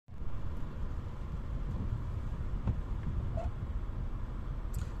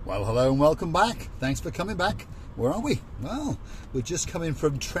Well, hello and welcome back. Thanks for coming back. Where are we? Well, we're just coming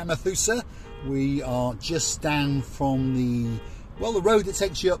from Tremathusa. We are just down from the road that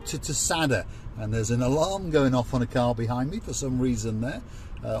takes you up to Sada, and there's an alarm going off on a car behind me for some reason there.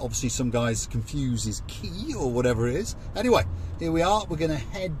 Obviously some guy's confused his key or whatever it is. Anyway, here we are. We're going to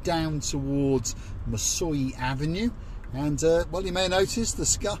head down towards Mesogi Avenue, and well, you may notice the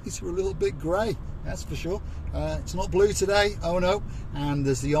skies are a little bit grey, that's for sure. It's not blue today, oh no, and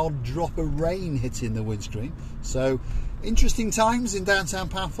there's the odd drop of rain hitting the windscreen. So interesting times in downtown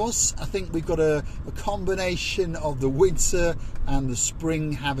Paphos. I think we've got a combination of the winter and the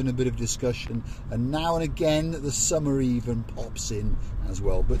spring having a bit of discussion, and now and again the summer even pops in as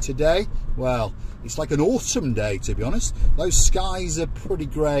well. But today, well, it's like an autumn day, to be honest. Those skies are pretty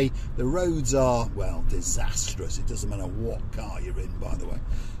grey. The roads are, well, disastrous. It doesn't matter what car you're in, by the way.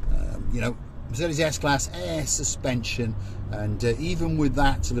 You know, Mercedes S-Class air suspension, and even with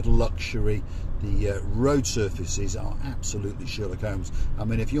that little luxury, the road surfaces are absolutely Sherlock Holmes. I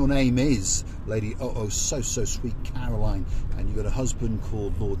mean, if your name is Lady so sweet Caroline, and you've got a husband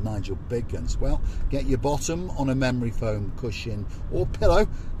called Lord Nigel Big Guns, well, get your bottom on a memory foam cushion or pillow,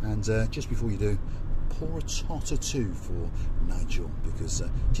 and just before you do, pour a tot or two for Nigel, because it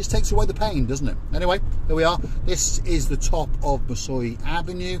just takes away the pain, doesn't it? Anyway, there we are. This is the top of Mesogi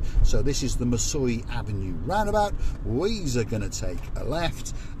Avenue. So this is the Mesogi Avenue roundabout. We are going to take a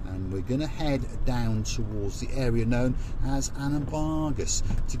left, and we're going to head down towards the area known as Anavargos.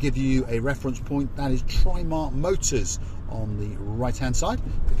 To give you a reference point, that is Trimark Motors on the right hand side.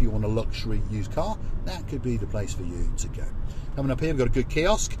 If you want a luxury used car, that could be the place for you to go. Coming up here, we've got a good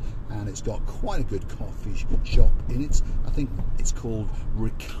kiosk, and it's got quite a good coffee shop in it. I think it's called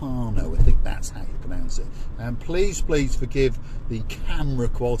Ricano. I think that's how you pronounce it. And please forgive the camera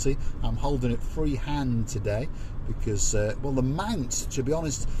quality. I'm holding it freehand today because, well, the mount, to be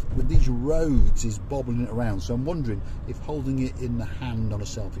honest, with these roads is bobbling it around. So I'm wondering if holding it in the hand on a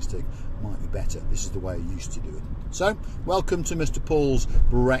selfie stick might be better. This is the way I used to do it. So, welcome to Mr. Paul's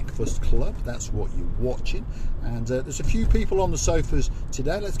Breakfast Club. That's what you're watching. And there's a few people on the sofas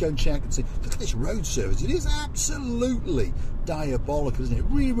today. Let's go and check and see. Look at this road service. It is absolutely diabolical, isn't it? It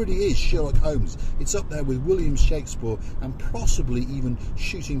really is Sherlock Holmes. It's up there with William Shakespeare, and possibly even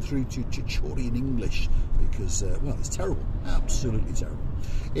shooting through to Chichorian English, because, well, it's terrible. Absolutely terrible.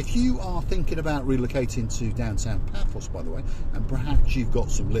 If you are thinking about relocating to downtown Paphos, by the way, and perhaps you've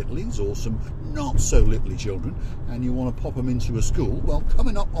got some littlies or some not so littly children, and you want to pop them into a school, well,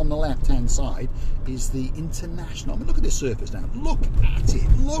 coming up on the left-hand side is the International. I mean, look at this surface now. Look at it.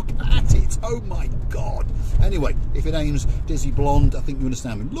 Look at it. Oh, my God. Anyway, if it aims Dizzy Blonde, I think you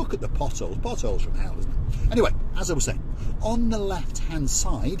understand me. Look at the potholes. Potholes from hell, isn't it? Anyway, as I was saying, on the left-hand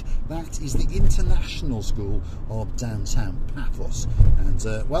side, that is the International School of downtown Paphos.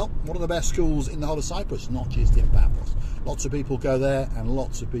 And, well, one of the best schools in the whole of Cyprus, not just in Paphos. Lots of people go there, and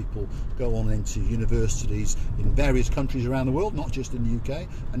lots of people go on into universities in various countries around the world, not just in the UK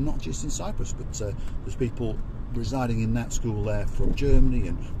and not just in Cyprus, but there's people residing in that school there from Germany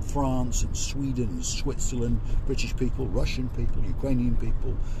and France and Sweden and Switzerland, British people, Russian people, Ukrainian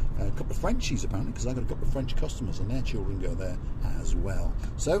people, a couple of Frenchies apparently, because I've got a couple of French customers and their children go there as well.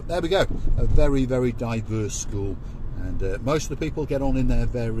 So there we go, a very diverse school. And most of the people get on in there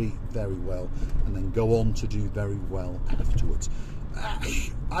very well, and then go on to do very well afterwards.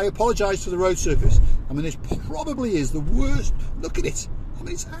 I apologise for the road surface. I mean, this probably is the worst. Look at it. I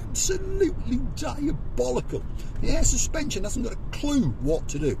mean, it's absolutely diabolical. The air suspension hasn't got a clue what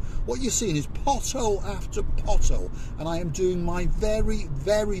to do. What you're seeing is pothole after pothole, and I am doing my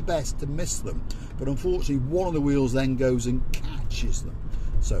very best to miss them. But unfortunately, one of the wheels then goes and catches them.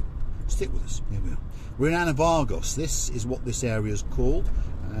 So stick with us. Here we are. We're in Anavargos. This is what this area is called,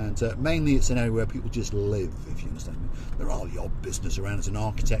 and mainly it's an area where people just live, if you understand me. There are the odd business around. There's an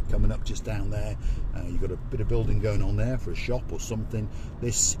architect coming up just down there. You've got a bit of building going on there for a shop or something.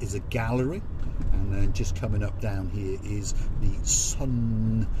 This is a gallery, and then just coming up down here is the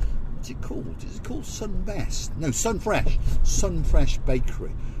Sun... What's it called? Is it called Sunbest? No, Sunfresh. Sunfresh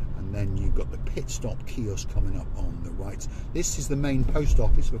Bakery. And then you've got the pit stop kiosk coming up on the right. This is the main post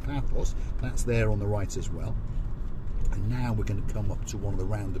office for Paphos. That's there on the right as well. And now we're going to come up to one of the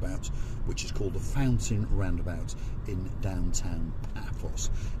roundabouts, which is called the Fountain Roundabout in downtown Paphos.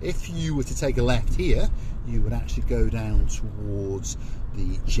 If you were to take a left here, you would actually go down towards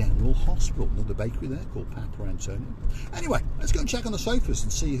the General Hospital, another bakery there called Papa Antonio. Anyway, let's go and check on the sofas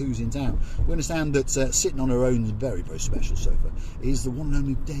and see who's in town. We understand that sitting on her own very special sofa is the one and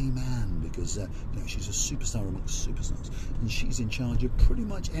only Dame Anne, because you know, she's a superstar amongst superstars, and she's in charge of pretty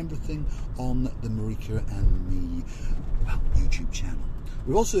much everything on the Marika and Me YouTube channel.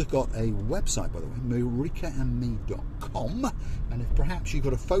 We've also got a website, by the way, marikaandme.com, and if perhaps you've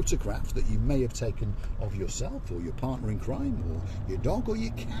got a photograph that you may have taken of yourself or your partner in crime or your dog or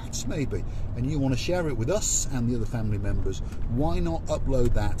your cats maybe, and you want to share it with us and the other family members, why not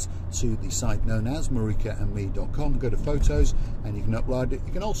upload that to the site known as marikaandme.com. Go to photos and you can upload it.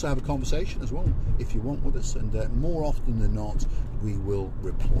 You can also have a conversation as well if you want with us, and more often than not we will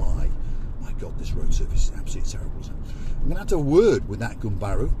reply. My God, this road surface is absolutely terrible, isn't it? I'm going to have to have a word with that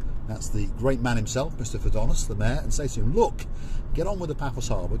Gumbaru. That's the great man himself, Mr. Fedonis, the mayor, and say to him, look, get on with the Paphos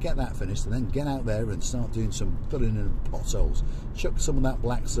Harbour, get that finished, and then get out there and start doing some filling in potholes. Chuck some of that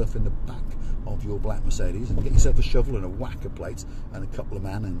black stuff in the back of your black Mercedes and get yourself a shovel and a whacker plate and a couple of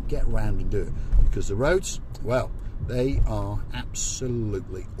men and get round and do it. Because the roads, well, they are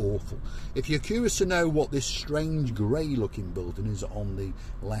absolutely awful. If you're curious to know what this strange grey looking building is on the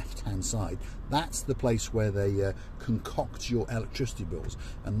left hand side, that's the place where they concoct your electricity bills,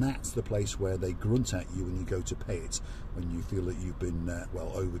 and that's the place where they grunt at you when you go to pay it, when you feel that you've been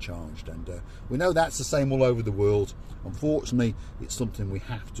well, overcharged. And we know that's the same all over the world. Unfortunately, it's something we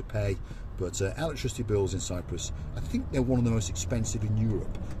have to pay. But electricity bills in Cyprus, I think they're one of the most expensive in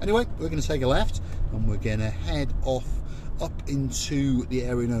Europe. Anyway, we're going to take a left and we're going to head off up into the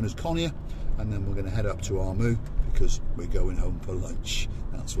area known as Konya, and then we're going to head up to Armu because we're going home for lunch.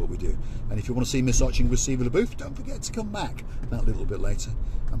 That's what we do. And if you want to see Mesogi and receive the booth, don't forget to come back that little bit later.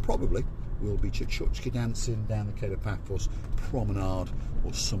 And probably we'll be chuchka dancing down the Cape of Paphos promenade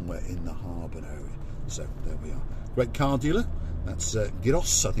or somewhere in the harbour area. So there we are. Great car dealer. That's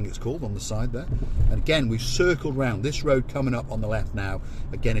Gyros, I think it's called, on the side there. And again, we've circled round this road coming up on the left now.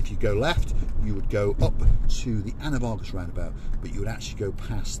 Again, if you go left, you would go up to the Anavargos roundabout, but you would actually go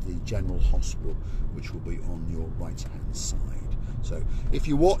past the General Hospital, which will be on your right-hand side. So if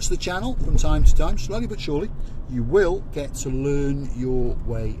you watch the channel from time to time, slowly but surely, you will get to learn your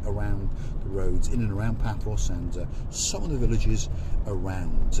way around the roads in and around Paphos and some of the villages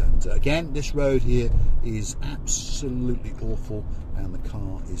around. And again, this road here is absolutely awful, and the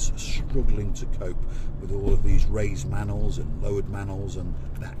car is struggling to cope with all of these raised manholes and lowered manholes and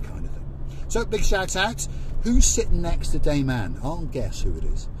that kind of thing. So big shout out. Who's sitting next to Dame Anne? I'll guess who it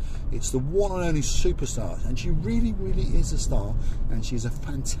is. It's the one and only superstar, and she really, really is a star, and she's a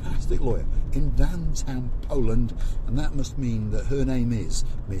fantastic lawyer in downtown Poland, and that must mean that her name is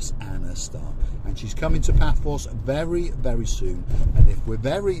Miss Anna Starr, and she's coming to Paphos very, very soon. And if we're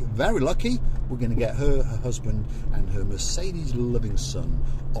very, very lucky, we're going to get her husband, and her Mercedes-loving son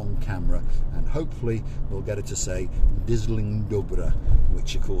on camera, and hopefully we'll get her to say "Dzień dobry,"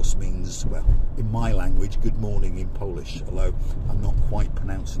 which of course means, well, in my language, good morning in Polish, although I'm not quite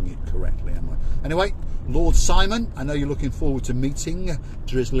pronouncing it correctly, am I? Anyway, Lord Simon, I know you're looking forward to meeting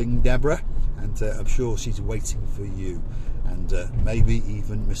Drizzling Deborah, and I'm sure she's waiting for you, and maybe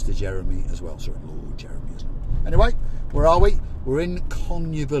even Mr. Jeremy as well. Sorry, Lord Jeremy, isn't it? Anyway, where are we? We're in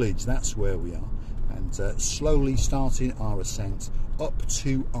Konya village, that's where we are, and slowly starting our ascent up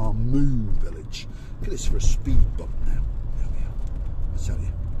to Armu village. Look at this for a speed bump now. There we are. I tell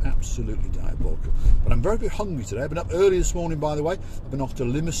you, absolutely diabolical. But I'm very, very hungry today. I've been up early this morning, by the way. I've been off to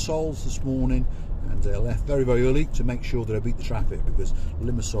Limassol's this morning, and left very, very early to make sure that I beat the traffic, because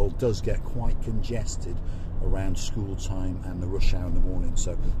Limassol does get quite congested around school time and the rush hour in the morning.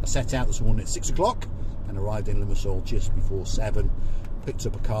 So I set out this morning at 6 o'clock and arrived in Limassol just before 7, picked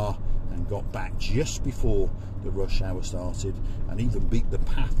up a car and got back just before the rush hour started, and even beat the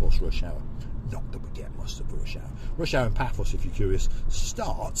Paphos rush hour. Not that we get much of a rush hour. Rush hour in Paphos, if you're curious,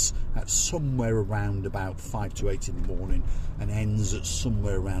 starts at somewhere around about 5 to 8 in the morning and ends at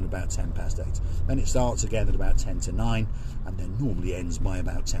somewhere around about 10 past 8. Then it starts again at about 10 to 9 and then normally ends by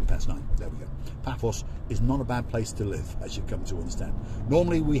about 10 past 9. There we go. Paphos is not a bad place to live, as you've come to understand.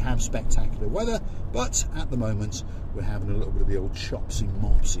 Normally we have spectacular weather, but at the moment we're having a little bit of the old chopsy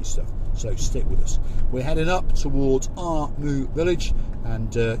mopsy stuff. So stick with us. We're heading up towards Armu village,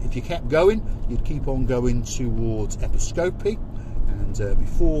 and if you kept going, you'd keep on going towards Episkopi, and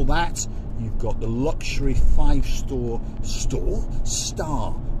before that you've got the luxury five-star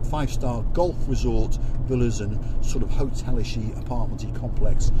golf resort, villas and sort of hotelish-y apartmenty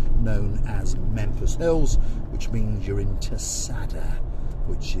complex known as Memphis Hills, which means you're in Sada,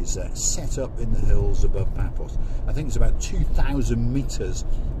 which is set up in the hills above Paphos. I think it's about 2,000 meters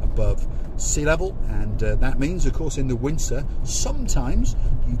above sea level, and that means, of course, in the winter sometimes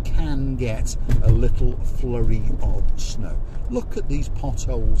you can get a little flurry of snow. Look at these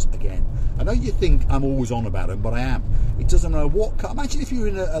potholes again. I know you think I'm always on about them, but I am. It doesn't matter what car. Imagine if you're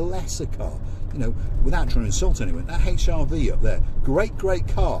in a lesser car, you know, without trying to insult anyone, that HRV up there, great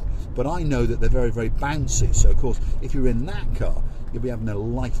car, but I know that they're very, very bouncy. So of course, if you're in that car, you'll be having a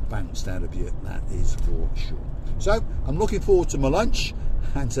life bounced out of you, that is for sure. So I'm looking forward to my lunch,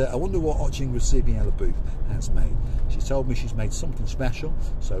 and I wonder what Oching Recibiella Booth has made. She's told me she's made something special,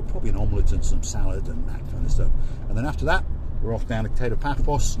 so probably an omelette and some salad and that kind of stuff. And then after that, we're off down to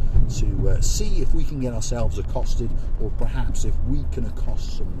Paphos to see if we can get ourselves accosted, or perhaps if we can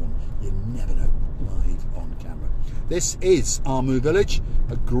accost someone. You never know, live on camera. This is Armu Village,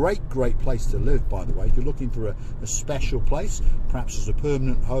 a great place to live, by the way, if you're looking for a special place, perhaps as a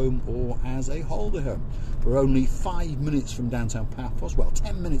permanent home or as a holiday home. We're only 5 minutes from downtown Paphos, well,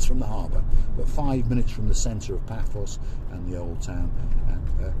 10 minutes from the harbour, but 5 minutes from the centre of Paphos and the old town.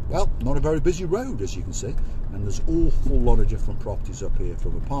 And, well, not a very busy road, as you can see, and there's an awful lot of different properties up here,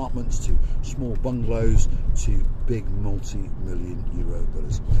 from apartments to small bungalows to big multi-million euro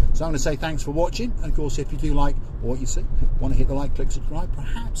villas. So I'm going to say thanks for watching, and of course, if you do like what you see, want to hit the like, click subscribe,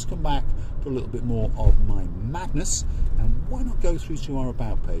 perhaps come back for a little bit more of my madness, and why not go through to our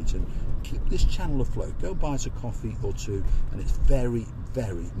about page and keep this channel afloat. Go buy us a coffee or two, and it's very,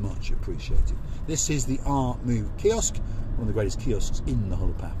 very much appreciated. This is the Armu kiosk, one of the greatest kiosks in the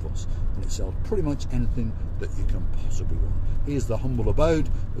whole of Paphos, and it sells pretty much anything that you can possibly want. Here's the humble abode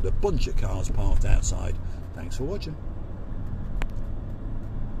with a bunch of cars parked outside. Thanks for watching.